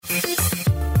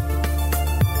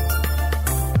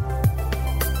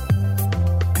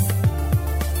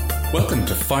Welcome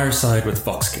to Fireside with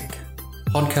VoxGig,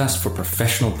 podcast for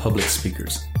professional public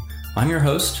speakers. I'm your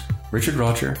host, Richard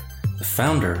Roger, the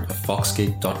founder of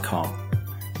VoxGig.com,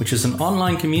 which is an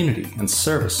online community and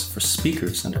service for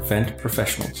speakers and event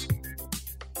professionals.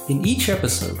 In each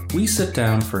episode, we sit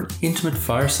down for an intimate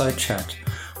fireside chat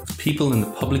with people in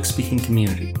the public speaking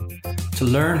community to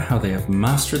learn how they have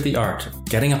mastered the art of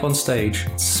getting up on stage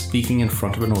and speaking in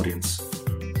front of an audience.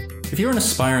 If you're an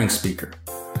aspiring speaker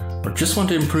or just want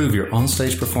to improve your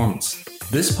onstage performance,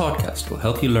 this podcast will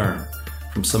help you learn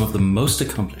from some of the most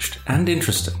accomplished and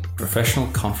interesting professional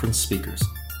conference speakers.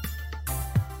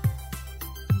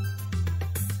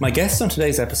 My guest on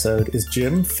today's episode is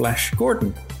Jim Flash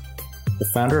Gordon, the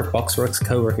founder of BoxWorks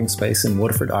co-working space in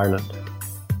Waterford, Ireland,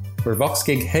 where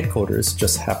VoxGig headquarters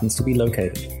just happens to be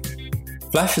located.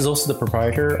 Flash is also the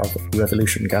proprietor of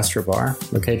Revolution Gastro Bar,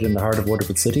 located in the heart of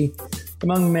Waterford City,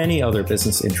 among many other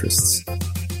business interests.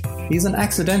 He's an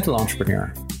accidental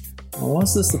entrepreneur. Or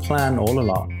was this the plan all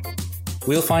along?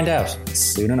 We'll find out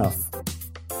soon enough.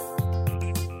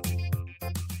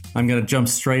 I'm going to jump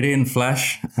straight in,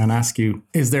 Flash, and ask you,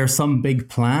 is there some big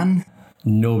plan?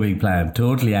 No big plan,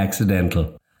 totally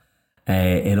accidental.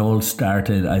 It all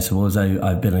started, I suppose,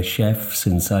 I've been a chef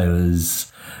since I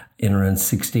was in around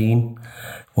 16.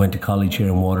 Went to college here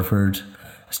in Waterford.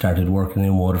 Started working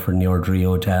in Waterford in the Ardrey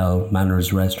Hotel,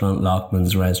 Manners Restaurant,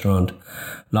 Lockman's Restaurant.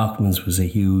 Lockman's was a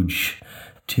huge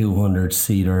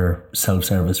 200-seater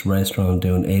self-service restaurant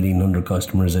doing 1,800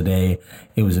 customers a day.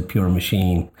 It was a pure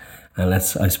machine. And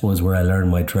that's, I suppose, where I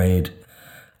learned my trade.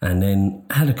 And then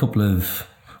I had a couple of,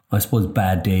 I suppose,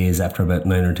 bad days after about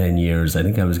 9 or 10 years. I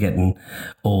think I was getting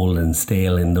old and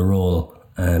stale in the role.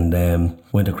 And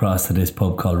went across to this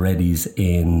pub called Reddy's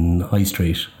in High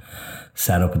Street.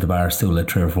 Sat up at the bar stool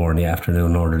at 3 or 4 in the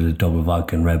afternoon, ordered a double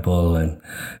vodka and Red Bull, and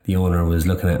the owner was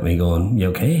looking at me going, "You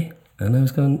okay?" And I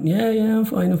was going, yeah, I'm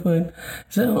fine. He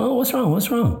said, "Oh, what's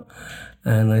wrong?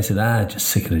 And I said, just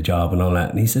sick of the job and all that.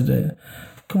 And he said,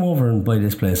 "Come over and buy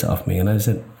this place off me." And I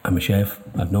said, "I'm a chef,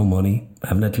 I've no money, I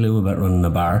haven't a clue about running a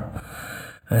bar."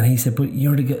 And he said, "But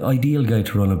you're the ideal guy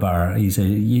to run a bar." He said,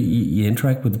 you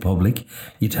interact with the public.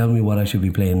 You tell me what I should be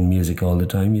playing music all the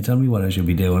time. You tell me what I should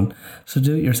be doing. So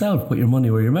do it yourself. Put your money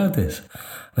where your mouth is."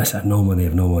 And I said, "No money, I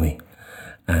have no money."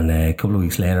 And a couple of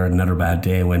weeks later, another bad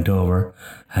day, went over,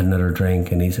 had another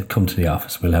drink. And he said, "Come to the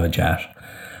office, we'll have a chat."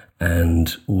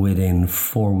 And within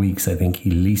 4 weeks, I think he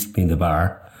leased me the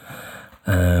bar.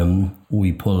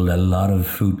 We pulled a lot of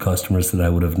food customers that I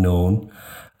would have known,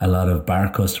 a lot of bar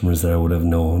customers that I would have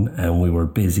known, and we were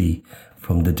busy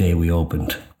from the day we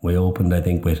opened. We opened, I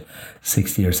think, with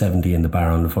 60 or 70 in the bar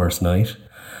on the first night.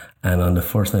 And on the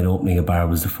first night opening a bar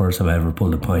was the first time I ever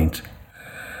pulled a pint.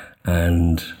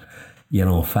 And,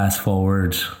 fast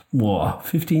forward,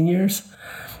 15 years?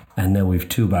 And now we've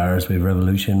 2 bars. We've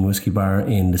Revolution Whiskey Bar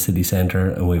in the city centre,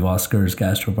 and we've Oscar's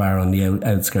Gastro Bar on the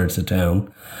outskirts of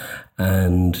town.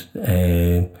 And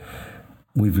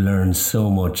we've learned so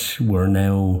much. We're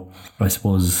now, I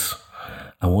suppose,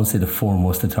 I won't say the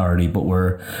foremost authority, but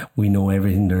we know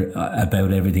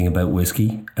everything about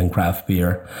whiskey and craft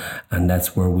beer, and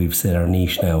that's where we've set our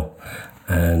niche now.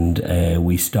 And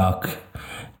we stock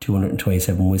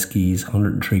 227 whiskies,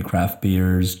 103 craft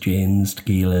beers, gins,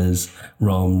 tequilas,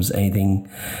 rums, anything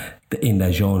in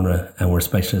that genre, and we're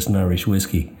specialists in Irish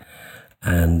whiskey.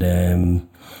 And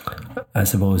I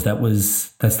suppose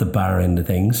that's the bar end of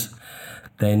things.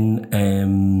 Then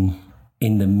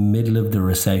in the middle of the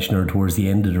recession, or towards the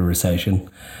end of the recession,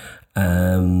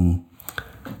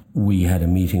 we had a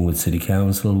meeting with City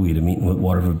Council, we had a meeting with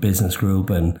Waterford Business Group,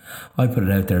 and I put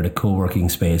it out there that co-working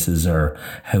spaces are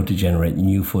how to generate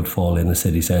new footfall in the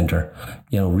city centre.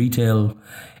 Retail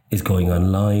is going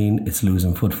online, it's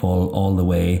losing footfall all the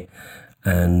way,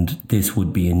 and this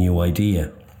would be a new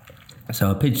idea. So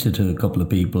I pitched it to a couple of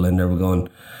people, and they were going,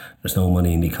 "There's no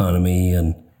money in the economy,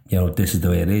 and this is the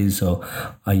way it is." So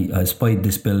I spied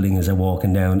this building as I'm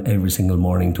walking down every single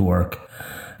morning to work.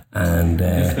 And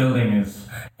this building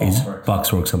is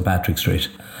BoxWorks on Patrick Street.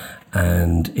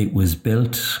 And it was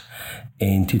built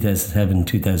in 2007,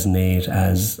 2008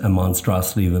 as a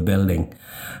monstrosity of a building.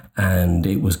 And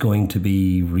it was going to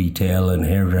be retail and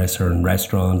hairdresser and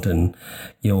restaurant, and,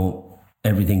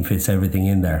 everything fits everything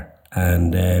in there.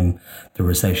 And the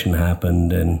recession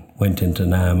happened and went into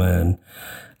NAMA,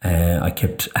 and I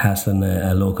kept hassling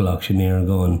a local auctioneer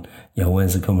going,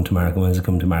 "When's it coming to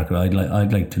market?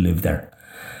 I'd like to live there."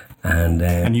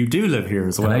 And you do live here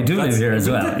as well. And I do live here as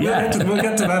well. Yeah, we'll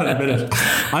get to that in a minute.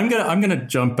 I'm gonna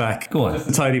jump back. Go on, just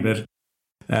a tiny bit.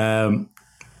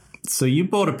 So you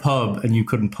bought a pub and you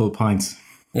couldn't pull pints.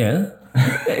 Yeah.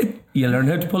 You learn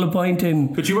how to pull a pint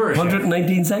in But you were a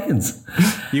 119 seconds.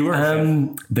 You were a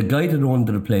chef. The guy that owned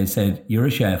the place said, "You're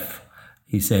a chef."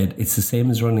 He said, "It's the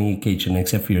same as running a kitchen,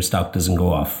 except for your stock doesn't go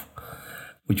off,"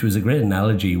 which was a great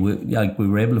analogy. We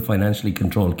were able to financially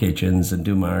control kitchens and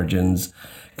do margins,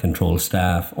 control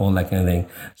staff, all that kind of thing.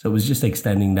 So it was just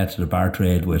extending that to the bar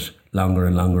trade with longer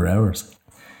and longer hours.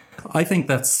 I think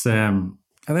that's.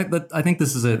 I think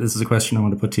this is a question I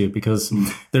want to put to you, because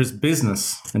there's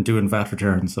business and doing VAT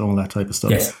returns and all that type of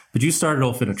stuff. Yes. But you started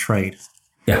off in a trade.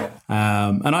 Yeah.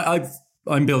 And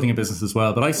I'm building a business as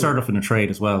well, but I started off in a trade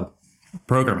as well,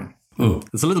 programming.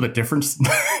 It's a little bit different.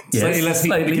 Slightly less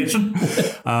heat in the kitchen.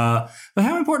 But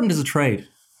how important is a trade?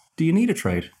 Do you need a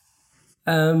trade?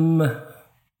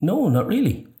 No, not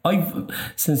really.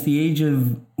 Since the age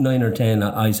of 9 or 10,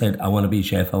 I said, I want to be a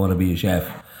chef. I want to be a chef.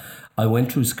 I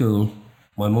went through school.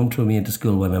 My mum threw me into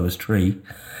school when I was 3,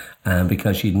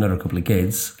 because she had another couple of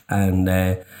kids, and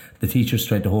the teachers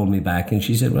tried to hold me back, and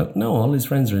she said, well, no, all his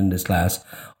friends are in this class.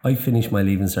 I finished my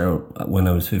Leaving Cert when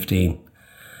I was 15,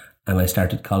 and I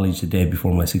started college the day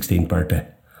before my 16th birthday.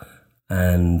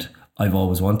 And I've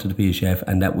always wanted to be a chef,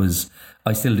 and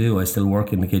I still do. I still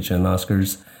work in the kitchen at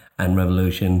Oscars and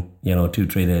Revolution,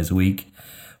 2-3 days a week.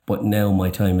 But now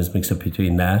my time is mixed up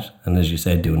between that and, as you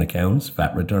said, doing accounts,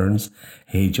 VAT returns,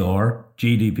 HR,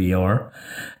 GDPR,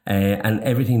 and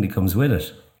everything that comes with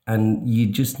it. And you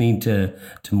just need to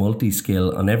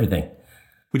multi-skill on everything.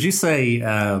 Would you say,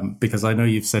 because I know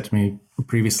you've said to me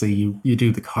previously, you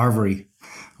do the carvery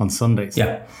on Sundays.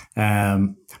 Yeah.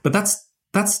 But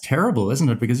that's terrible, isn't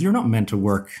it? Because you're not meant to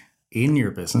work in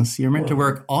your business. You're meant to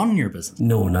work on your business.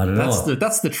 No, not at all.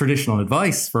 That's the traditional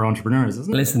advice for entrepreneurs,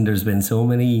 isn't it? Listen, there's been so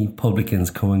many publicans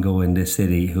come and go in this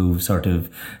city who've sort of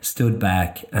stood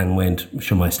back and went,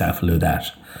 sure, my staff will do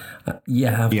that. You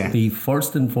have to be,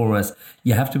 first and foremost,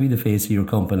 you have to be the face of your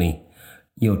company,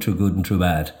 through good and through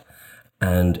bad.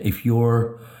 And if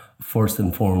you're first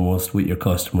and foremost with your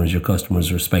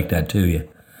customers respect that to you.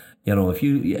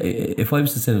 If I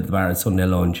was to sit at the bar at Sunday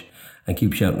lunch and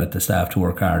keep shouting at the staff to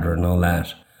work harder and all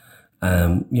that,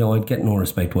 I'd get no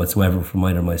respect whatsoever from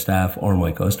either my staff or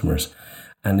my customers.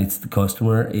 And it's the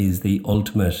customer is the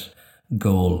ultimate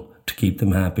goal, to keep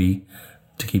them happy,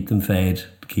 to keep them fed,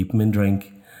 to keep them in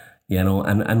drink,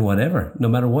 and whatever. No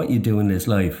matter what you do in this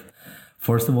life,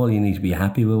 first of all, you need to be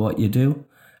happy with what you do.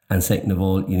 And second of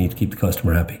all, you need to keep the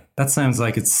customer happy. That sounds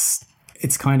like it's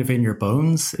kind of in your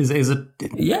bones. Is it?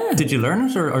 Yeah. Did you learn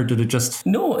it, or did it just?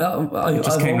 No, I've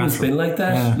always been like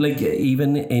that. Yeah. Like,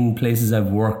 even in places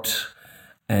I've worked,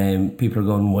 people are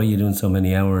going, "Why are you doing so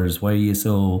many hours? Why are you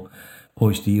so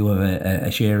pushed? Do you have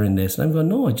a share in this?" And I'm going,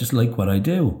 "No, I just like what I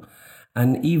do."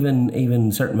 And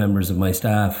even certain members of my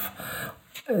staff,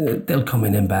 they'll come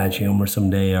in bad humour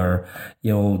someday, or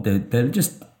they'll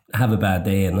just have a bad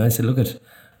day. And I said, "Look at."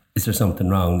 Is there something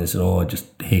wrong? They said, I just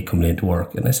hate coming into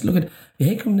work. And I said, look, you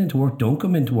hate coming into work, don't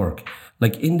come into work.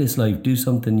 Like, in this life, do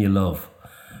something you love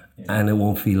and it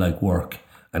won't feel like work.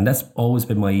 And that's always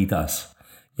been my ethos.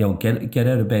 Get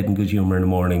out of bed in good humour in the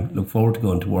morning, look forward to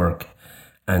going to work,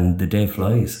 and the day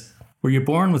flies. Were you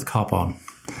born with cop on?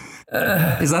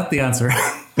 Is that the answer?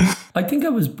 I think I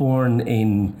was born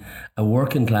in a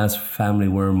working class family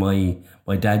where my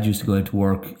dad used to go out to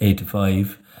work 8 to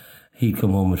 5. He'd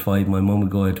come home at 5. My mum would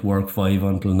go out to work 5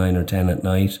 until 9 or 10 at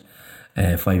night,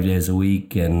 5 days a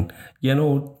week. And,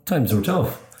 times were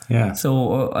tough. Yeah.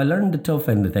 So I learned the tough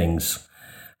end of things.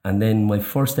 And then my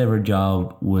first ever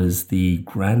job was the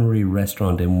Granary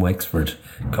restaurant in Wexford,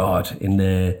 in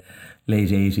the late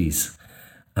 80s.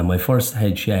 And my first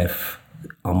head chef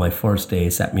on my first day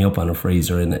sat me up on a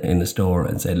freezer in the store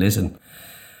and said, listen,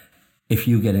 if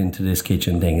you get into this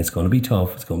kitchen thing, it's going to be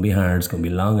tough. It's going to be hard. It's going to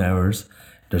be long hours.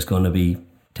 There's going to be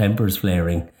tempers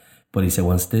flaring. But he said,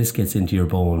 once this gets into your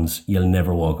bones, you'll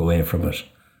never walk away from it.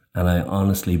 And I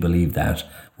honestly believe that.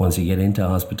 Once you get into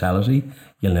hospitality,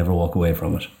 you'll never walk away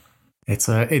from it. It's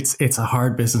a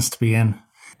hard business to be in.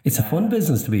 It's a fun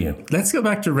business to be in. Let's go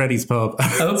back to Reddy's Pub.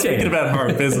 Okay. Speaking about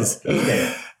hard business.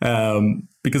 Okay.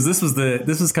 Because this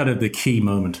was kind of the key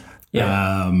moment.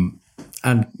 Yeah.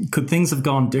 And could things have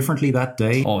gone differently that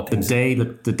day?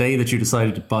 The day that you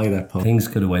decided to buy that pub? Things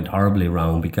could have went horribly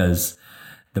wrong because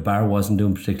the bar wasn't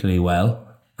doing particularly well.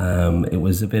 It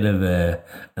was a bit of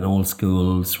an old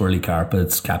school, swirly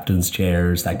carpets, captain's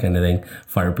chairs, that kind of thing,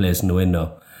 fireplace in the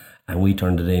window. And we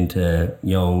turned it into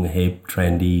young, hip,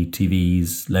 trendy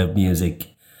TVs, loud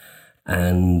music.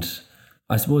 And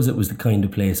I suppose it was the kind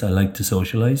of place I liked to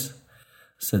socialise.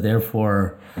 So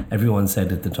therefore, everyone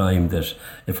said at the time that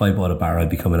if I bought a bar, I'd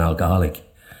become an alcoholic.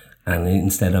 And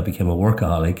instead I became a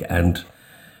workaholic and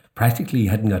practically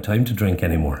hadn't got time to drink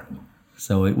anymore.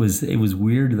 So it was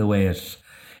weird the way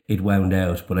it wound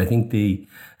out. But I think the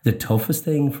toughest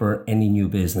thing for any new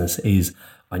business is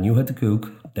I knew how to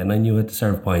cook, then I knew how to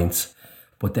serve pints,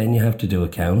 but then you have to do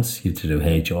accounts, you have to do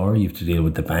HR, you have to deal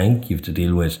with the bank, you have to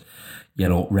deal with,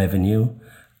 revenue.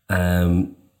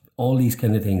 All these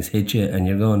kind of things hit you and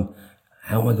you're going,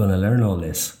 how am I going to learn all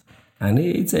this? And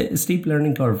it's a steep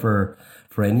learning curve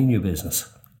for any new business.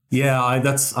 Yeah,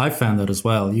 I found that as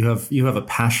well. You have a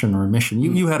passion or a mission.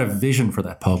 You had a vision for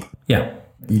that pub. Yeah.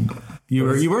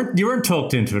 You weren't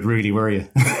talked into it really, were you?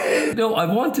 No, I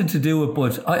wanted to do it,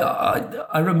 but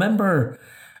I remember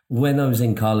when I was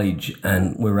in college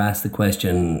and we were asked the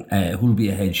question, who'll be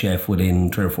a head chef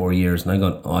within 3 or 4 years? And I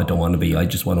go, I don't want to be. I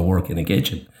just want to work in a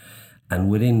kitchen. And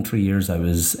within 3 years, I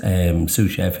was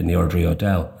sous chef in the Ardrey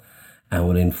Hotel. And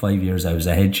within 5 years, I was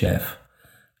a head chef.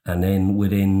 And then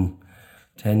within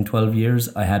 10, 12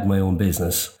 years, I had my own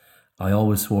business. I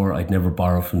always swore I'd never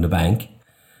borrow from the bank.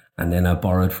 And then I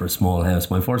borrowed for a small house.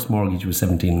 My first mortgage was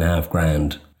 17.5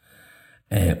 grand.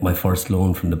 My first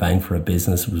loan from the bank for a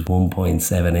business was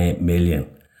 1.78 million.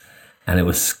 And it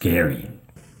was scary.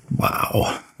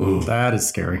 Wow. Ooh, that is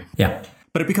scary. Yeah.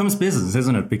 But it becomes business,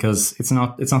 isn't it? Because it's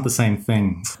not the same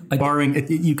thing. Borrowing,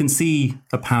 you can see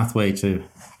a pathway to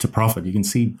profit. You can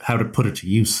see how to put it to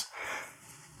use.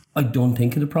 I don't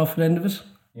think of the profit end of it.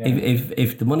 Yeah.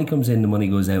 If the money comes in, the money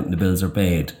goes out and the bills are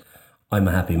paid, I'm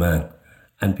a happy man.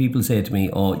 And people say to me,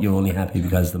 oh, you're only happy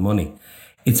because of the money.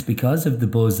 It's because of the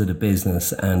buzz of the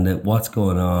business and what's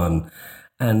going on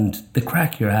and the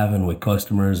crack you're having with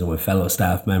customers and with fellow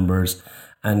staff members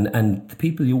and the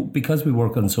people because we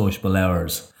work on sociable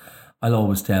hours. I'll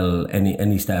always tell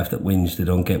any staff that whinge they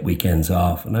don't get weekends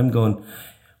off. And I'm going,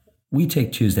 we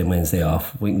take Tuesday and Wednesday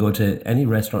off. We can go to any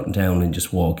restaurant in town and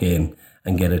just walk in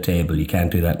and get a table. You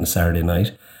can't do that on a Saturday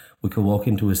night. We could walk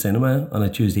into a cinema on a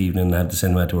Tuesday evening and have the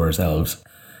cinema to ourselves.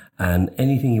 And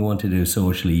anything you want to do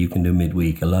socially, you can do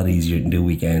midweek. A lot easier than do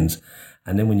weekends.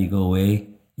 And then when you go away,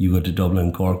 you go to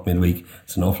Dublin, Cork midweek.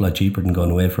 It's an awful lot cheaper than going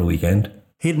away for a weekend.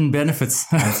 Hidden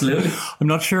benefits. Absolutely. I'm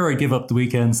not sure I give up the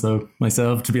weekends though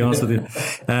myself, to be honest with you.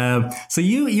 So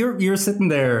you're sitting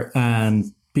there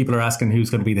and people are asking who's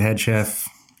going to be the head chef,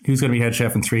 who's going to be head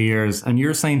chef in 3 years, and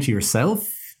you're saying to yourself,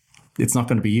 it's not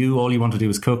going to be you. All you want to do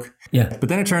is cook. Yeah. But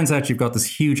then it turns out you've got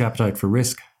this huge appetite for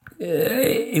risk.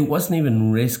 It wasn't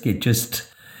even risk. It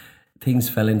just things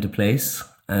fell into place,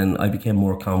 and I became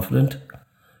more confident.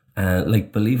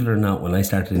 Believe it or not, when I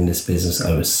started in this business,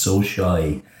 I was so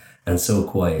shy and so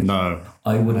quiet. No,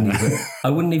 I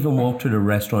wouldn't even walk to the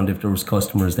restaurant if there was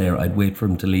customers there. I'd wait for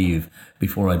them to leave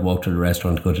before I'd walk to the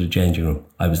restaurant to go to the changing room.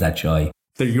 I was that shy.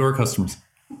 They're your customers.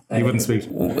 You wouldn't speak.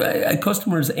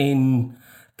 Customers in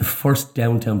the first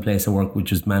downtown place I worked, which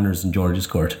was Manners in George's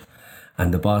Court.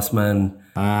 And the boss man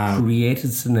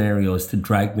created scenarios to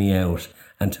drag me out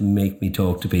and to make me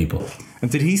talk to people. And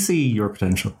did he see your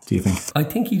potential, do you think? I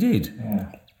think he did.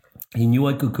 Yeah. He knew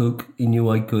I could cook. He knew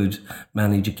I could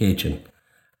manage a kitchen.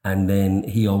 And then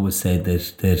he always said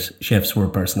that chefs were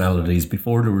personalities.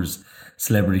 Before there was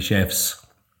celebrity chefs,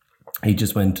 he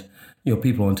just went,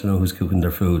 people want to know who's cooking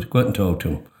their food. Go out and talk to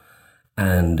them.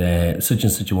 And such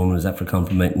and such a woman is after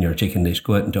complimenting your chicken dish.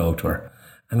 Go out and talk to her.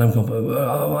 And I'm going,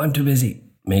 oh, I'm too busy.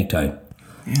 Make time.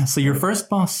 Yeah, so your first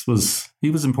boss was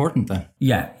important then?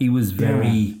 Yeah, he was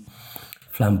very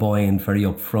flamboyant, very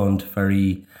upfront,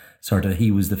 very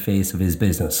he was the face of his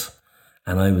business.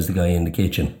 And I was the guy in the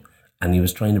kitchen. And he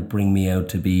was trying to bring me out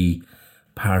to be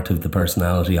part of the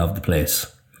personality of the place.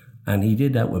 And he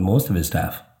did that with most of his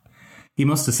staff. He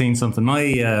must have seen something.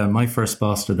 My first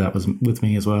boss did that was with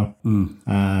me as well.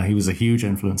 He was a huge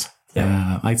influence.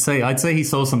 Yeah. I'd say he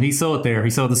saw something. He saw it there.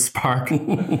 He saw the spark.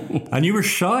 And you were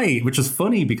shy, which is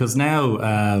funny because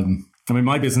now,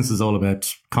 my business is all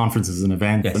about conferences and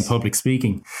events and public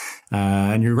speaking.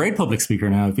 And you're a great public speaker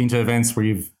now. I've been to events where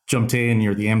you've jumped in,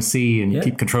 you're the MC and you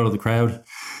keep control of the crowd.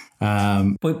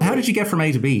 But how did you get from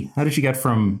A to B? How did you get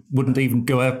from wouldn't even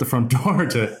go out the front door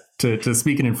to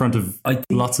speaking in front of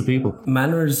lots of people?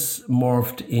 Manners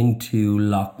morphed into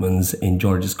Lockman's in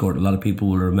George's Court. A lot of people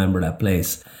will remember that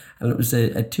place. And it was a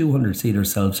 200-seater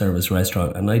self-service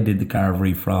restaurant. And I did the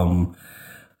carvery from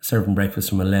serving breakfast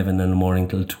from 11 in the morning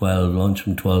till 12, lunch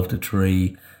from 12 to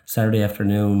 3. Saturday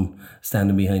afternoon,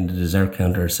 standing behind the dessert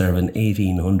counter, serving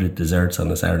 1,800 desserts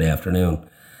on a Saturday afternoon.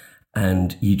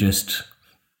 And you just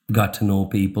got to know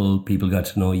people got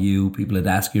to know you, people would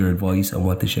ask your advice on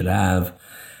what they should have.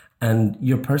 And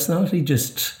your personality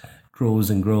just grows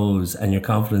and grows, and your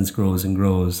confidence grows and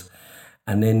grows.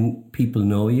 And then people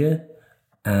know you.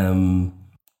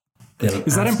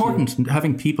 Is that important,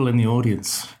 having people in the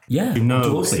audience? Yeah, you know,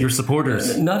 totally. Your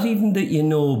supporters. Not even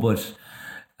that but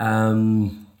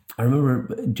I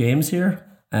remember James here.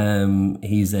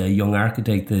 He's a young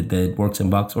architect that works in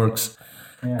Boxworks,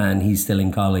 and he's still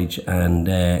in college. And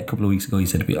a couple of weeks ago, he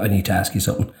said to me, "I need to ask you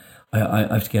something. I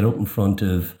have to get up in front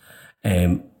of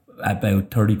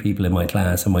about 30 people in my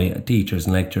class and my teachers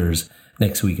and lecturers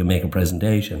next week and make a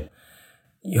presentation.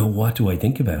 What do I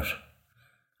think about?"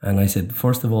 And I said,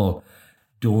 first of all,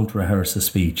 don't rehearse a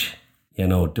speech.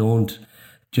 Don't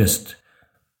just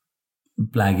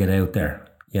blag it out there.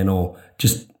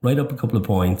 Just write up a couple of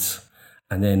points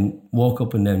and then walk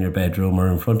up and down your bedroom or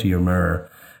in front of your mirror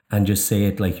and just say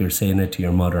it like you're saying it to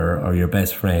your mother or your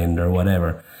best friend or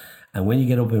whatever. And when you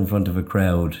get up in front of a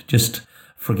crowd, just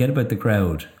forget about the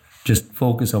crowd. Just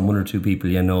focus on one or two people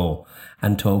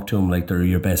and talk to them like they're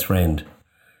your best friend.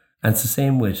 And it's the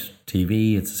same with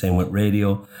TV. It's the same with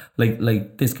radio. Like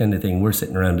this kind of thing. We're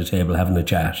sitting around the table having a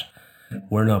chat.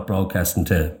 We're not broadcasting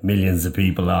to millions of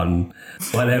people on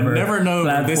whatever. You never know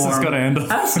where this is going to end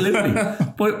up. Absolutely.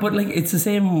 But it's the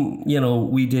same.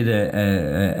 We did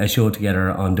a show together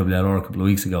on WLR a couple of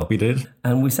weeks ago. We did.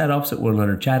 And we sat opposite one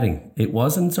another chatting. It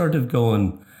wasn't sort of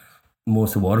going,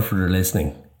 most of Waterford are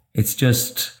listening. It's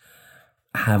just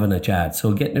having a chat.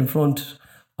 So getting in front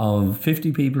of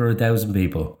 50 people or 1,000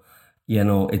 people,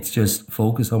 it's just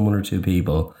focus on one or two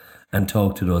people and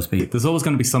talk to those people. There's always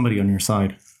going to be somebody on your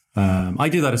side. I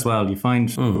do that as well. You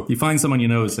find someone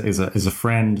is a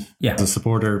friend, as a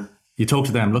supporter. You talk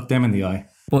to them, look them in the eye.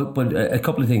 But a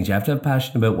couple of things. You have to have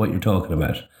passion about what you're talking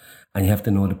about, and you have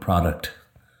to know the product.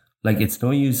 Like, it's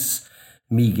no use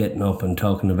me getting up and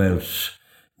talking about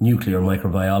nuclear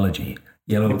microbiology.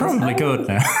 You probably could.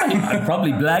 I'd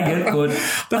probably blag it,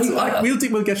 but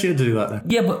we'll get you to do that now.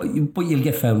 Yeah, but you'll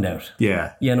get found out.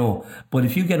 Yeah. But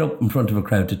if you get up in front of a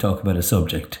crowd to talk about a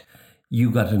subject, you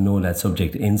got to know that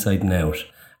subject inside and out.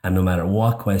 And no matter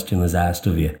what question is asked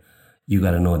of you, you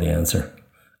got to know the answer.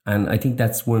 And I think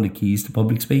that's one of the keys to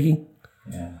public speaking.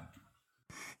 Yeah.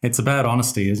 It's about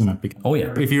honesty, isn't it? Because oh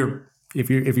yeah. If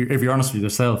you're honest with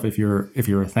yourself, if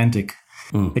you're authentic,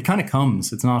 it kind of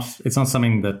comes. It's not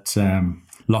something that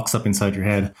locks up inside your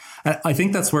head. I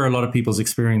think that's where a lot of people's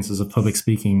experiences of public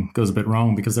speaking goes a bit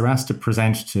wrong, because they're asked to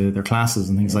present to their classes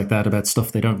and things like that about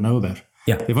stuff they don't know about.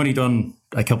 Yeah. They've only done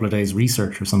a couple of days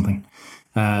research or something.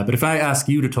 But if I ask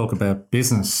you to talk about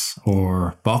business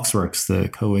or Boxworks, the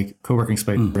co-working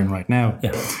space we're in right now,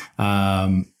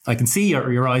 I can see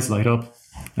your eyes light up.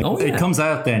 It comes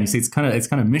out then. You see, it's kind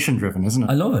of mission driven, isn't it?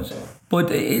 I love it,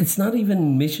 but it's not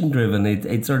even mission driven.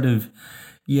 It's sort of,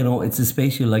 it's a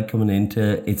space you like coming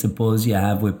into. It's a buzz you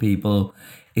have with people.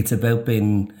 It's about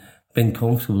being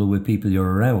comfortable with people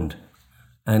you're around,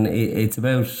 and it's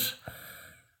about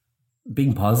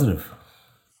being positive.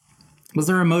 Was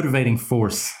there a motivating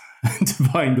force to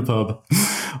buying the pub?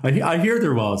 I hear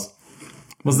there was.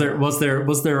 Was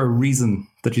there a reason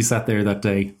that you sat there that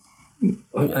day?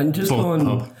 I'm just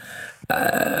going,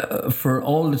 for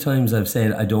all the times I've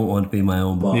said I don't want to be my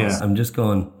own boss, I'm just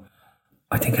going,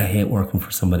 I think I hate working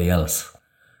for somebody else.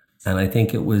 And I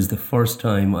think it was the first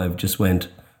time I've just went,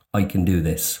 I can do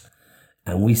this.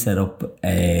 And we set up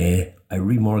I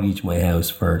remortgaged my house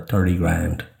for 30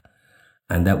 grand.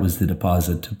 And that was the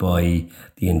deposit to buy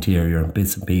the interior and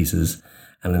bits and pieces.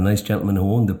 And a nice gentleman who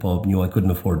owned the pub knew I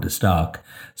couldn't afford the stock.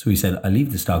 So he said, I'll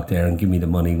leave the stock there and give me the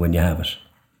money when you have it.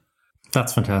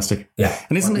 That's fantastic. Yeah.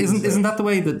 And isn't that the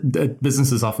way that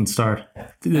businesses often start?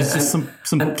 There's just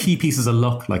some key pieces of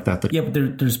luck like that. Yeah, but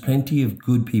there's plenty of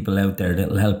good people out there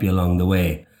that'll help you along the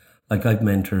way. Like, I've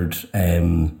mentored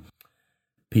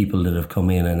people that have come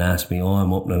in and asked me,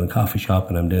 I'm opening a coffee shop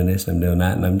and I'm doing this and I'm doing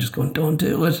that. And I'm just going, don't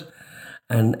do it.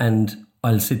 And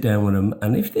I'll sit down with them.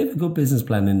 And if they have a good business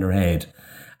plan in their head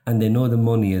and they know the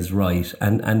money is right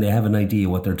and they have an idea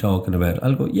what they're talking about,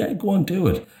 I'll go, yeah, go on, do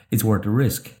it. It's worth the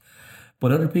risk.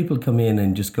 But other people come in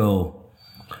and just go,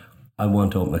 I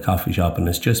want to open a coffee shop and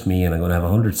it's just me and I'm going to have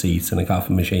 100 seats and a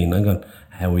coffee machine. I'm going,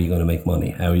 how are you going to make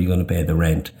money? How are you going to pay the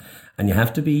rent? And you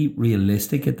have to be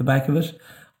realistic at the back of it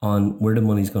on where the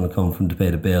money's going to come from to pay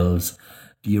the bills.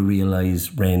 Do you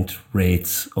realise rent,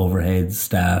 rates, overheads,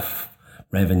 staff,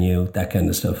 revenue, that kind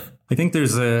of stuff? I think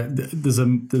there's a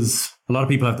lot of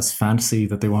people have this fantasy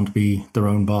that they want to be their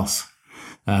own boss.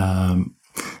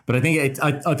 But I think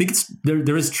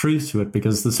there is truth to it,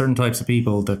 because there's certain types of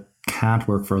people that can't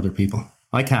work for other people.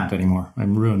 I can't anymore.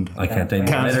 I'm ruined. I can't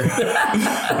anymore.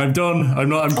 I'm done. I'm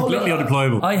completely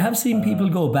unemployable. I have seen people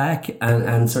go back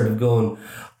and sort of going,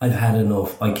 I've had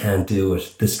enough. I can't do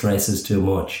it. The stress is too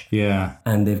much. Yeah.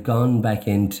 And they've gone back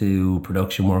into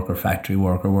production work or factory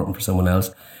work or working for someone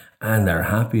else. And they're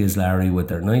happy as Larry with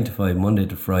their 9 to 5, Monday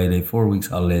to Friday, 4 weeks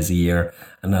holidays a year,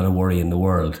 and not a worry in the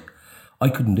world. I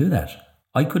couldn't do that.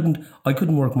 I couldn't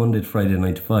work Monday to Friday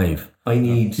 9 to 5.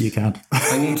 You can't.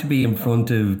 I need to be in front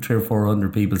of 300 or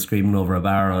 400 people screaming over a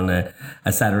bar on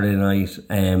a Saturday night,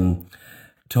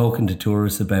 talking to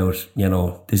tourists about,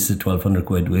 this is a 1,200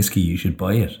 quid whiskey, you should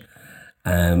buy it.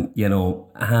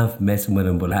 Half messing with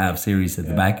them, but half serious at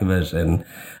the back of it, and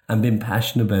being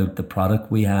passionate about the product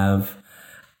we have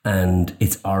and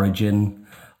its origin.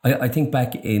 I think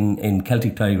back in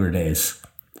Celtic Tiger days,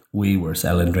 we were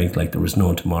selling drink like there was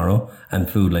no tomorrow and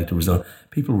food like there was no...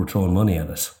 People were throwing money at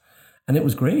us. And it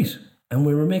was great. And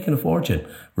we were making a fortune.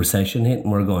 Recession hit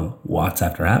and we're going, what's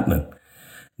after happening?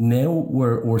 Now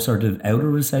we're sort of out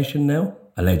of recession now,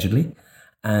 allegedly.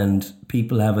 And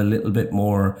people have a little bit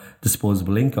more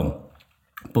disposable income.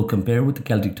 But compared with the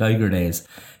Celtic Tiger days,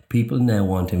 people now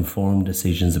want informed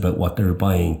decisions about what they're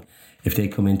buying. If they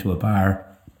come into a bar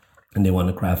and they want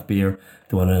a craft beer,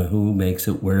 they want to know who makes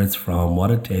it, where it's from, what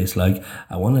it tastes like.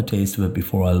 I want a taste of it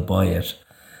before I'll buy it.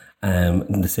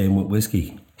 And the same with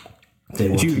whiskey.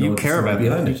 You care about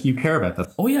that. You care about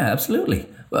that. Oh yeah, absolutely.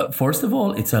 Well, first of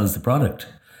all, it sells the product.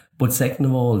 But second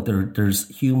of all, there's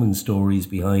human stories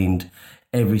behind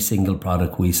every single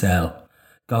product we sell.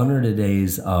 Gone are the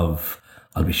days of,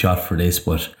 I'll be shot for this,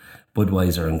 but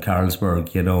Budweiser and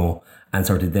Carlsberg, and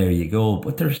sort of there you go.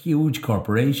 But they're huge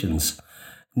corporations.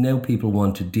 Now people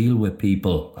want to deal with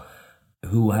people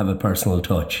who have a personal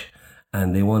touch,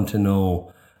 and they want to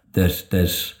know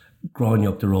that Growing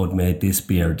Up the Road made this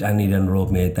beer, Danny down the road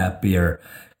made that beer.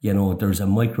 There's a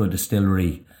micro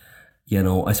distillery.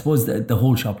 I suppose the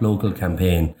whole Shop Local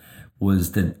campaign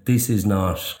was that this is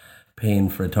not paying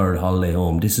for a third holiday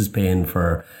home. This is paying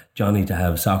for Johnny to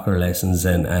have soccer lessons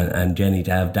and Jenny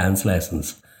to have dance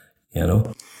lessons.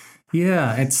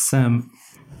 Yeah, it's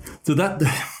so that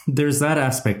there's that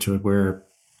aspect to it where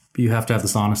you have to have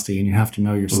this honesty and you have to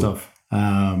know your stuff.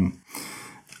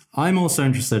 I'm also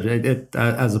interested,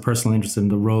 as a personal interest, in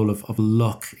the role of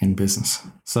luck in business.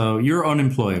 So you're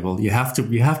unemployable. You have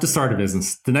to start a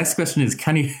business. The next question is,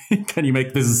 can you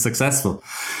make business successful?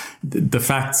 The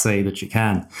facts say that you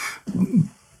can.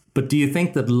 But do you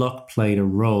think that luck played a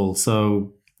role?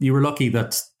 So you were lucky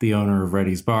that the owner of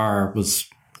Reddy's Bar was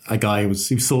a guy who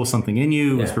saw something in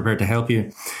you, was prepared to help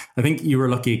you. I think you were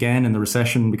lucky again in the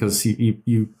recession because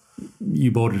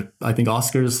you bought, I think,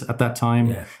 Oscars at that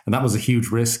time, and that was a huge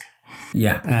risk.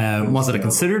 Yeah. Was it a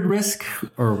considered risk,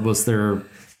 or was there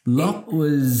luck? It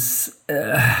was...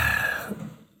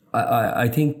 I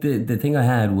think the thing I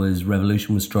had was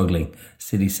Revolution was struggling.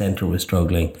 City Centre was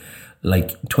struggling.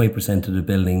 Like 20% of the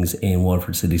buildings in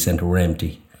Waterford City Centre were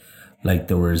empty. Like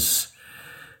there was...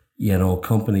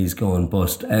 companies going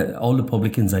bust. All the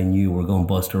publicans I knew were going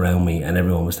bust around me, and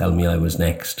everyone was telling me I was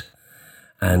next.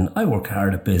 And I work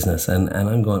hard at business, and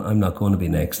I'm not going to be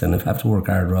next. And if I have to work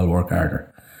harder, I'll work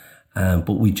harder.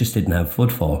 But we just didn't have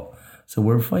footfall. So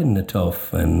we're finding it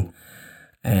tough. And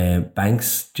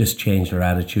banks just changed their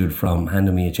attitude from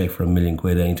handing me a check for £1 million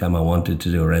anytime I wanted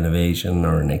to do a renovation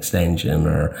or an extension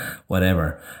or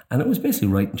whatever. And it was basically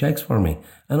writing checks for me.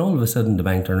 And all of a sudden the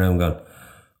bank turned around and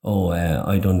gone,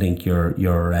 I don't think your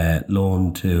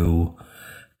loan to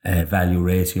value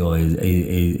ratio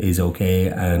is okay,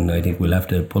 and I think we'll have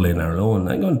to pull in our loan.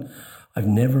 I'm going, I've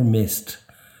never missed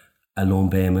a loan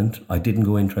payment. I didn't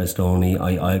go interest only.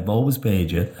 I've always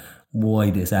paid you. Why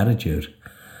this attitude?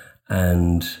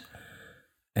 And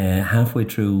halfway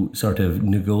through sort of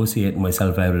negotiating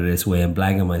myself out of this way and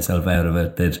blagging myself out of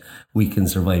it that we can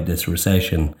survive this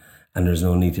recession and there's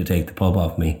no need to take the pub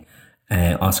off me,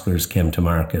 Oscars came to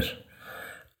market,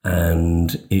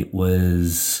 and it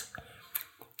was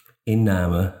in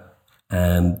Nama,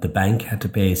 and the bank had to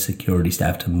pay security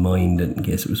staff to mind it in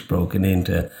case it was broken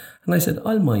into. And I said,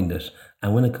 I'll mind it,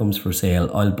 and when it comes for sale,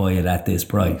 I'll buy it at this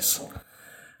price.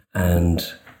 And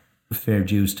fair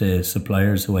dues to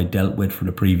suppliers who I dealt with for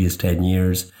the previous 10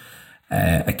 years,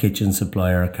 a kitchen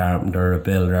supplier, a carpenter, a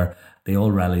builder, they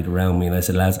all rallied around me, and I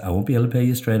said, lads, I won't be able to pay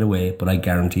you straight away, but I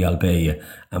guarantee I'll pay you,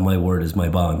 and my word is my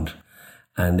bond.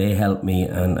 And they helped me,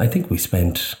 and I think we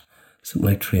spent something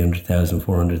like 300,000,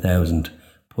 400,000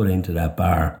 put into that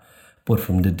bar. But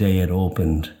from the day it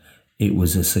opened, it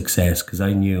was a success, because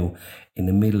I knew in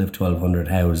the middle of 1,200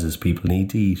 houses, people need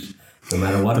to eat. No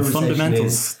matter what the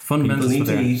fundamentals people need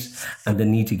to eat, and they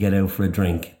need to get out for a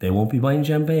drink. They won't be buying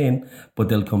champagne, but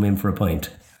they'll come in for a pint.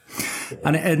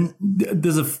 And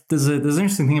there's an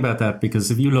interesting thing about that,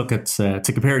 because if you look at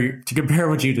to compare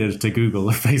what you did to Google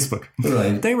or Facebook,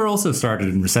 right, they were also started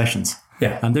in recessions.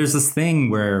 Yeah, and there's this thing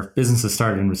where businesses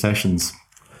started in recessions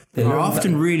are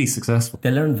often really successful.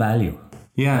 They learn value,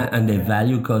 and they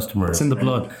value customers. It's in the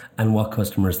blood, and what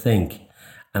customers think.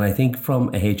 And I think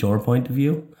from a HR point of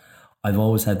view, I've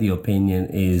always had the opinion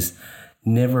is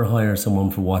never hire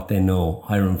someone for what they know,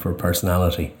 hire them for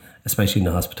personality, especially in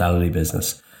the hospitality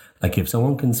business. Like if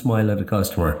someone can smile at a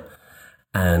customer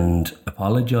and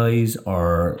apologize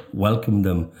or welcome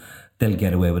them, they'll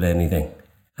get away with anything.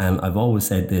 And I've always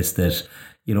said this, that,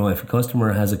 you know, if a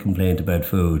customer has a complaint about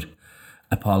food,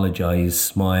 apologize,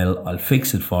 smile, I'll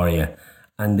fix it for you.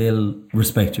 And they'll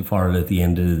respect you for it at the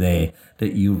end of the day,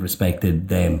 that you've respected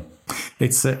them.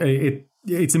 It's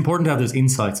important to have those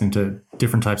insights into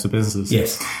different types of businesses.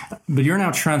 Yes. But you're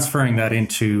now transferring that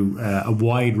into a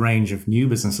wide range of new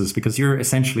businesses, because you're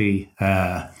essentially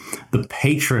the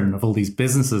patron of all these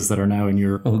businesses that are now in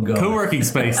your co-working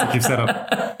space that you've set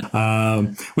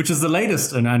up, which is the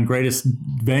latest and greatest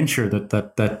venture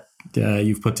that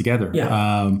you've put together.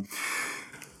 Yeah.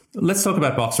 Let's talk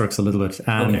about Boxworks a little bit.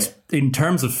 And in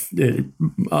terms of,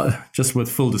 just with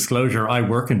full disclosure, I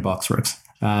work in Boxworks.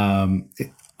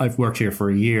 I've worked here for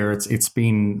a year. It's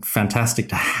been fantastic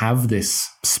to have this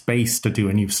space to do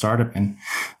a new startup in.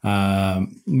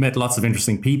 Met lots of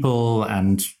interesting people,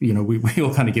 and you know we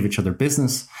all kind of give each other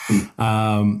business.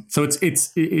 So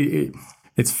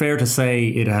it's fair to say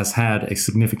it has had a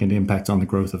significant impact on the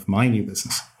growth of my new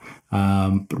business.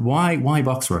 But why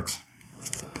Boxworks?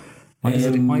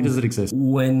 Why does it exist?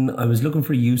 When I was looking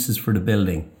for uses for the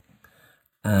building,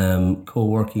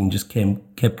 co-working just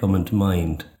kept coming to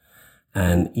mind.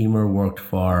 And Emer worked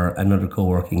for another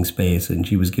co-working space, and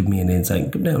she was giving me an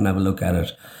insight. Come down and have a look at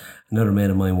it. Another mate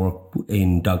of mine worked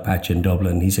in Dogpatch in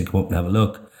Dublin. He said, come up and have a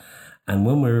look. And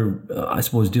when we're, I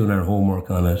suppose, doing our homework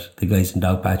on it, the guys in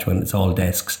Dogpatch went, it's all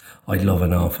desks. I'd love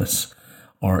an office.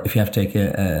 Or if you have to take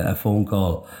a phone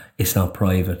call, it's not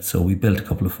private. So we built a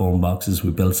couple of phone boxes. We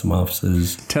built some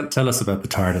offices. Tell us about the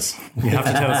TARDIS. You have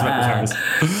to tell us about the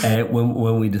TARDIS.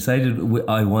 When we decided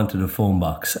I wanted a phone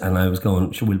box, and I was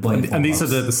going, should we buy a phone And these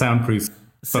box? are the soundproof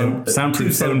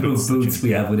soundproof booths we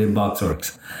have within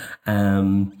Boxworks.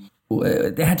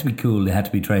 They had to be cool. They had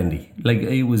to be trendy. Like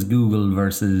it was Google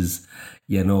versus,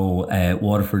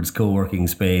 Waterford's co-working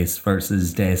space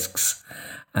versus desks.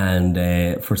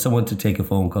 And for someone to take a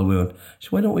phone call, we went,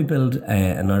 why don't we build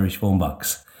an Irish phone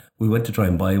box? We went to try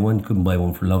and buy one, couldn't buy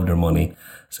one for love nor money.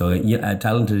 So a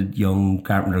talented young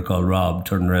carpenter called Rob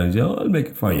turned around and said, I'll make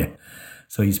it for you.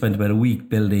 So he spent about a week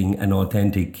building an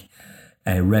authentic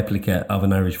replica of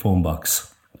an Irish phone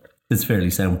box. It's fairly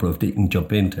soundproof that you can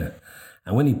jump into.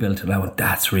 And when he built it, I went,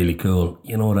 that's really cool.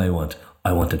 You know what I want?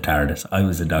 I want a TARDIS. I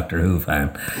was a Doctor Who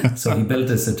fan. So he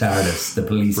built us a TARDIS, the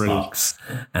police box.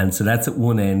 And so that's at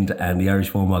one end, and the Irish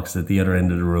phone box at the other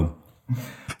end of the room.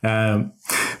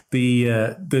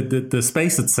 The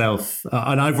space itself,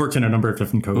 and I've worked in a number of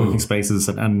different co-working spaces,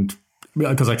 and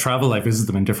because I travel, I visit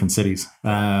them in different cities.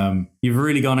 You've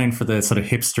really gone in for the sort of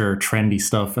hipster, trendy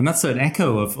stuff, and that's an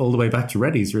echo of all the way back to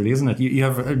Reddy's, really, isn't it? You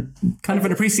have a kind of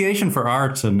an appreciation for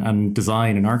art and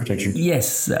design and architecture.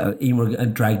 Yes, Emer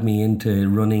dragged me into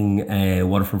running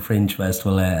Waterford Fringe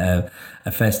Festival, a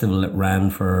festival that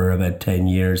ran for about 10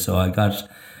 years. So I got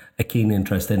a keen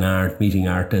interest in art, meeting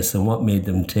artists, and what made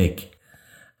them tick.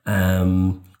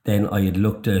 Then I had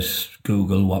looked at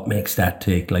Google, what makes that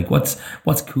tick? Like what's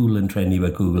cool and trendy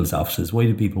about Google's offices? Why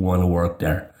do people want to work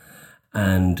there?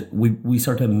 And we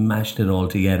sort of mashed it all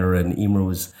together, and Emer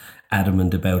was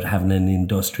adamant about having an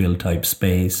industrial type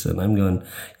space. And I'm going,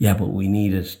 yeah, but we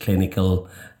need it clinical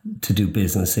to do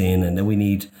business in, and then we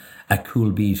need a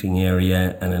cool meeting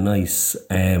area and a nice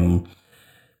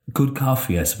good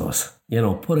coffee, I suppose.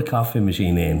 Put a coffee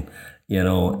machine in,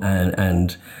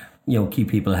 and keep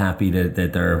people happy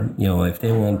that they're, if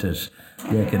they want it,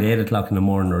 work at 8 o'clock in the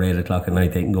morning or 8 o'clock at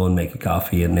night, they can go and make a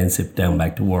coffee and then sit down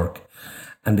back to work.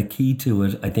 And the key to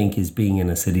it, I think, is being in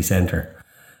a city centre.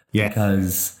 Yeah.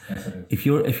 Because if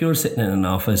you're sitting in an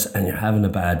office and you're having a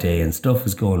bad day and stuff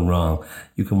is going wrong,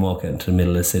 you can walk out into the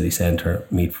middle of the city centre,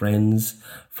 meet friends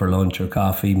for lunch or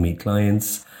coffee, meet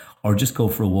clients, or just go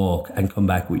for a walk and come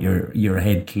back with your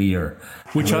head clear.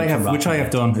 Which I have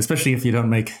done, especially if you don't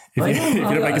make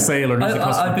a sale or lose a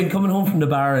customer. I've been coming home from the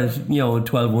bar at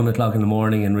 12, 1 o'clock in the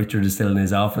morning, and Richard is still in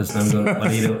his office, and I'm going, what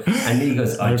do you do? And he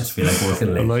goes, I just feel like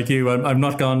working late. Like you, I've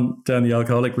not gone down the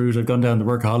alcoholic route. I've gone down the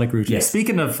workaholic route. Yes.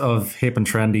 Speaking of hip and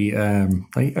trendy,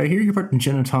 I hear you're putting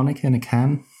gin and tonic in a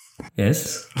can.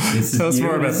 Yes. Tell us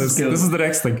more about this. This is the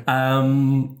next thing.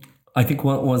 I think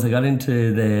once I got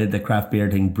into the craft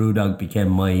beer thing, Brewdog became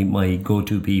my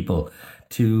go-to people.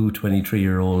 2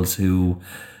 23-year-olds who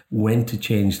went to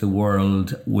change the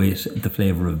world with the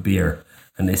flavour of beer.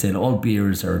 And they said, all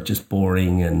beers are just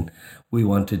boring and we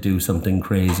want to do something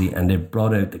crazy. And they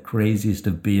brought out the craziest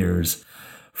of beers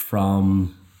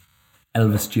from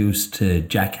Elvis Juice to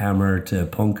Jackhammer to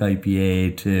Punk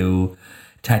IPA to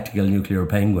Tactical Nuclear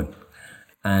Penguin.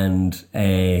 And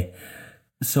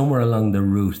somewhere along the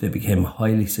route, they became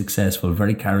highly successful,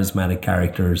 very charismatic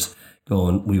characters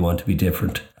going, we want to be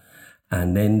different.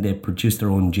 And then they produced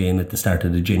their own gin at the start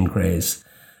of the gin craze.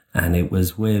 And it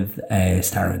was with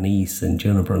star anise and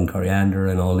juniper and coriander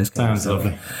and all this kind of stuff.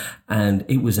 Lovely. And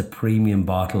it was a premium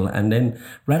bottle. And then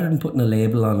rather than putting a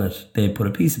label on it, they put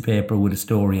a piece of paper with a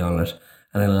story on it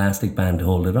and an elastic band to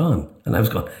hold it on. And I was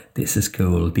going, this is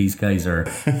cool. These guys are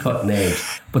cutting edge.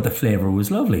 But the flavour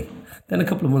was lovely. Then a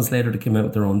couple of months later, they came out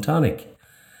with their own tonic.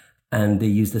 And they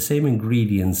used the same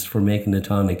ingredients for making the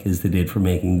tonic as they did for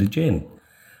making the gin.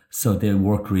 So they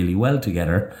worked really well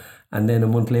together. And then a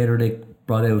month later, they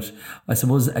brought out, I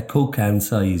suppose, a Coke can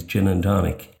size gin and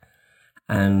tonic.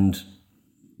 And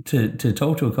to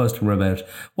talk to a customer about,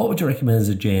 what would you recommend as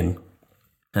a gin?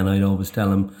 And I'd always tell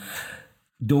them,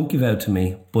 don't give out to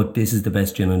me, but this is the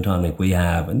best gin and tonic we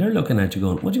have. And they're looking at you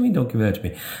going, what do you mean don't give out to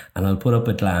me? And I'll put up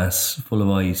a glass full of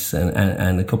ice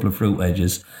and a couple of fruit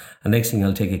wedges. And next thing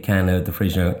I'll take a can out of the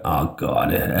fridge and I go, oh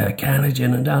God, a can of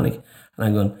gin and tonic. And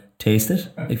I'm going, taste it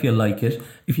if you like it.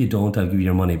 If you don't, I'll give you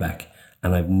your money back.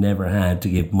 And I've never had to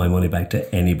give my money back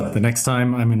to anybody. The next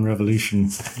time I'm in Revolution,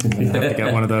 you have to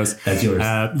get one of those. That's yours.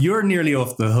 You're nearly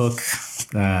off the hook,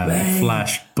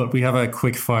 Flash, but we have a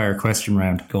quick fire question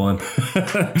round. Go on.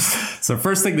 So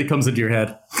first thing that comes into your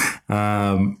head,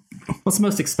 what's the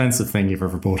most expensive thing you've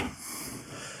ever bought?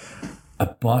 A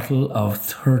bottle of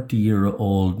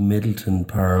 30-year-old Middleton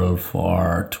Pearl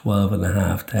for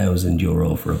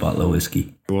 €12,500 for a bottle of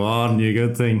whiskey. Go on, you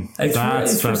good thing.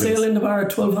 It's for sale in the bar at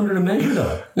 $1,200 a measure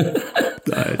though.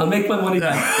 I'll make my money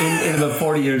back in about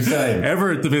 40 years' time.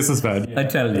 Ever at the businessman. I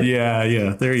tell you.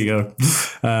 Yeah, there you go.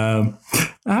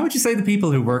 How would you say the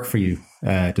people who work for you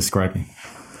describe me?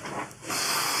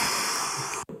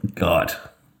 God.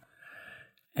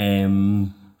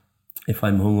 If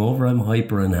I'm hungover, I'm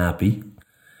hyper and happy.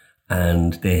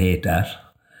 And they hate that.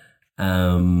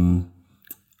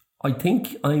 I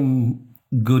think I'm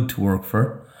good to work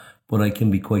for, but I can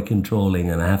be quite controlling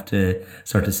and I have to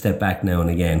sort of step back now and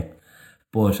again.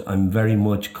 But I'm very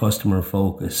much customer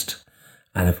focused.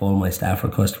 And if all my staff are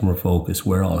customer focused,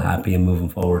 we're all happy and moving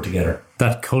forward together.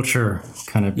 That culture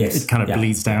kind of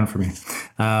bleeds down for me.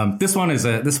 This one is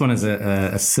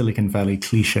a Silicon Valley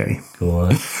cliche. Go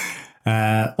on.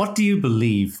 What do you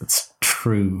believe that's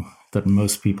true that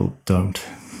most people don't?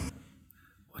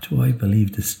 What do I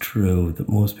believe is true that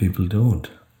most people don't?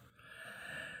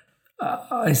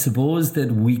 I suppose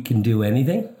that we can do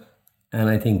anything. And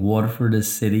I think Waterford as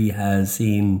city has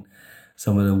seen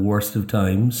some of the worst of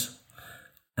times.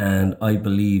 And I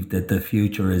believe that the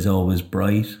future is always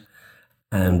bright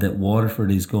and that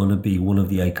Waterford is going to be one of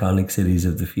the iconic cities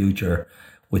of the future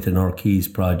with an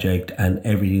Orkeys project, and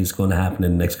everything is going to happen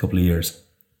in the next couple of years.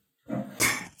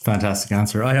 Fantastic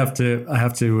answer. I have to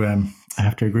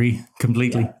agree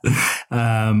completely.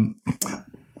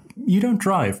 You don't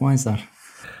drive. Why is that?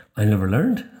 I never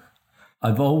learned.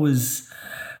 I've always,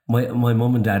 my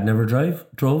mum and dad never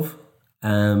drove.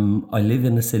 I live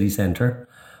in the city centre.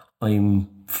 I'm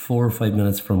 4 or 5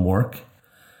 minutes from work.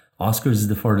 Oscars is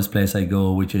the furthest place I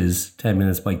go, which is 10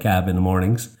 minutes by cab in the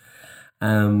mornings.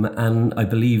 And I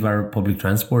believe our public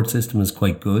transport system is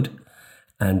quite good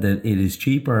and that it is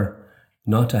cheaper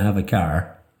not to have a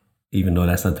car, even though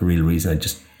that's not the real reason. I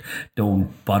just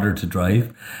don't bother to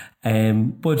drive.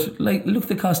 But look at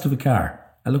the cost of a car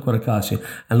and look what it costs you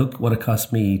and look what it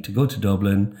costs me to go to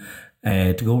Dublin,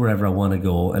 to go wherever I want to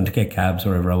go and to get cabs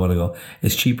wherever I want to go.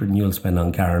 It's cheaper than you'll spend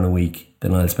on car in a week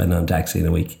than I'll spend on taxi in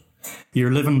a week.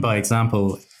 You're living by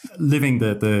example, living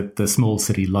the small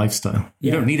city lifestyle.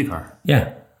 You don't need a car.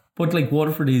 Yeah. But like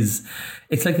Waterford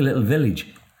it's like a little village.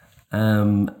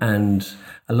 And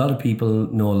a lot of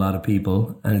people know a lot of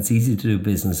people and it's easy to do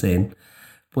business in,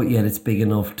 but yet it's big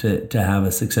enough to have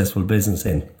a successful business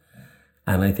in.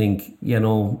 And I think,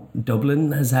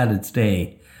 Dublin has had its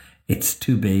day. It's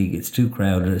too big, it's too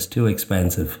crowded, it's too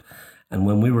expensive. And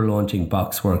when we were launching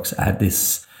Boxworks, I had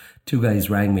two guys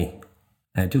rang me.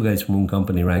 Two guys from one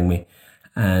company rang me.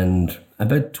 And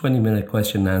about 20-minute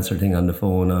question and answer thing on the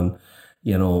phone on,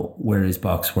 where is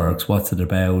Boxworks? What's it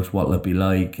about? What'll it be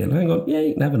like? And I go, yeah,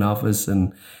 you can have an office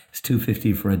and it's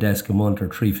 $250 for a desk a month or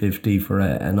 $350 for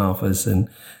an office. And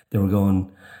they were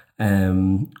going,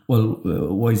 well,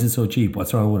 why is it so cheap?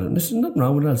 What's wrong with it? And there's nothing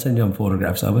wrong with it. I'll send you on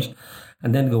photographs of it.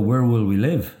 And then go, where will we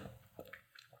live?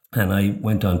 And I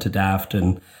went on to Daft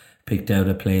and picked out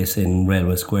a place in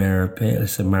Railway Square, a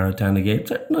place in Maritana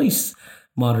Gate. Nice,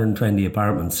 modern, trendy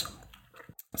apartments.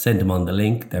 Sent them on the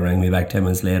link. They rang me back 10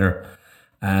 minutes later.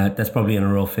 That's probably in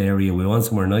a rough area. We want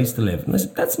somewhere nice to live. And I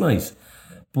said, that's nice.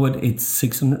 But it's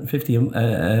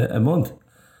 $650 a month.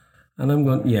 And I'm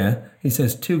going, yeah. He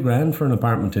says, $2,000 for an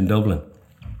apartment in Dublin.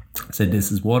 I said,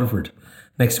 this is Waterford.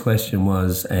 Next question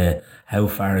was, how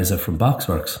far is it from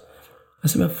Boxworks? I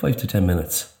said, about 5 to 10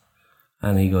 minutes.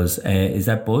 And he goes, is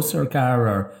that bus or car?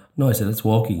 Or no, I said, it's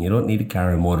walking. You don't need a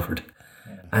car in Waterford.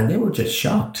 And they were just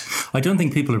shocked. I don't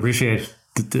think people appreciate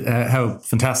how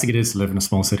fantastic it is to live in a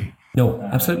small city. No,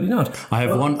 absolutely not. I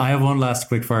have one last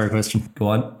quick fire question. Go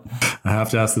on. I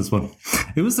have to ask this one.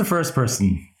 Who was the first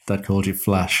person that called you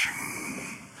Flash?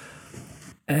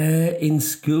 In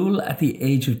school at the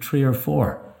age of 3 or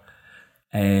 4.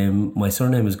 My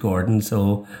surname is Gordon,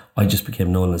 so I just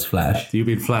became known as Flash. You've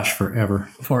been Flash forever.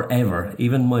 Forever.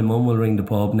 Even my mum will ring the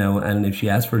pub now, and if she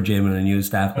asks for Jim and a new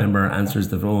staff member answers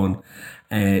the phone,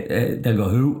 they'll go,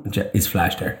 who is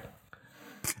Flash there?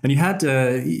 And you had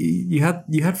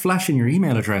Flash in your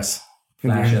email address.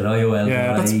 Flash at IOL.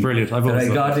 Yeah, that's brilliant. I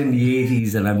got in the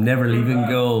 80s and I'm never leaving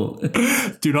go.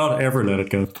 Do not ever let it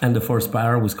go. And the first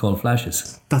bar was called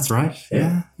Flashes. That's right.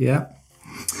 Yeah.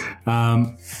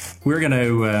 We're going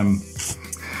to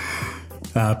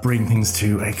bring things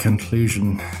to a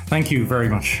conclusion. Thank you very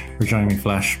much for joining me,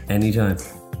 Flash. Anytime.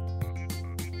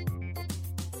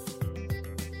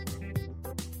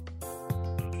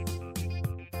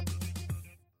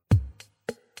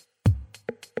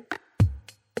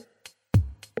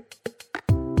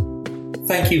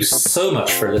 Thank you so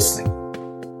much for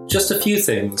listening. Just a few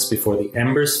things before the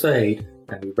embers fade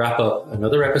and we wrap up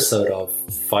another episode of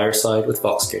Fireside with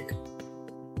Voxgig.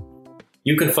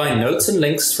 You can find notes and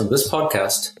links from this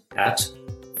podcast at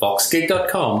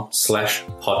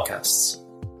voxgig.com/podcasts.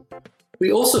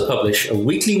 We also publish a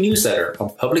weekly newsletter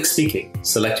on public speaking,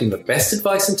 selecting the best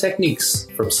advice and techniques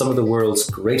from some of the world's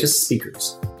greatest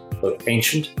speakers, both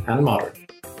ancient and modern.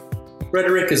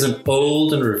 Rhetoric is an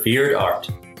old and revered art,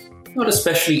 not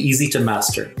especially easy to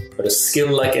master, but a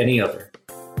skill like any other,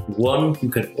 one you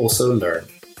can also learn.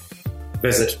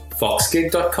 Visit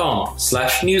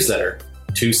voxgig.com/newsletter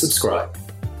to subscribe.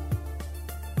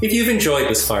 If you've enjoyed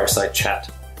this fireside chat,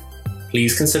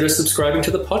 please consider subscribing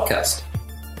to the podcast.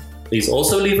 Please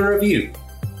also leave a review.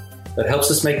 That helps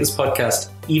us make this podcast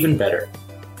even better.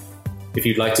 If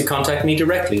you'd like to contact me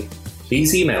directly,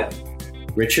 please email me,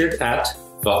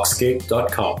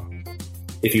 richard@voxgig.com.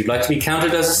 If you'd like to be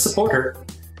counted as a supporter,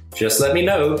 just let me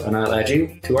know and I'll add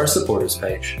you to our supporters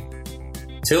page.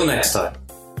 Till next time,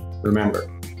 remember,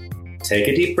 take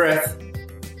a deep breath,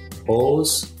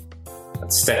 pause,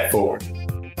 and step forward.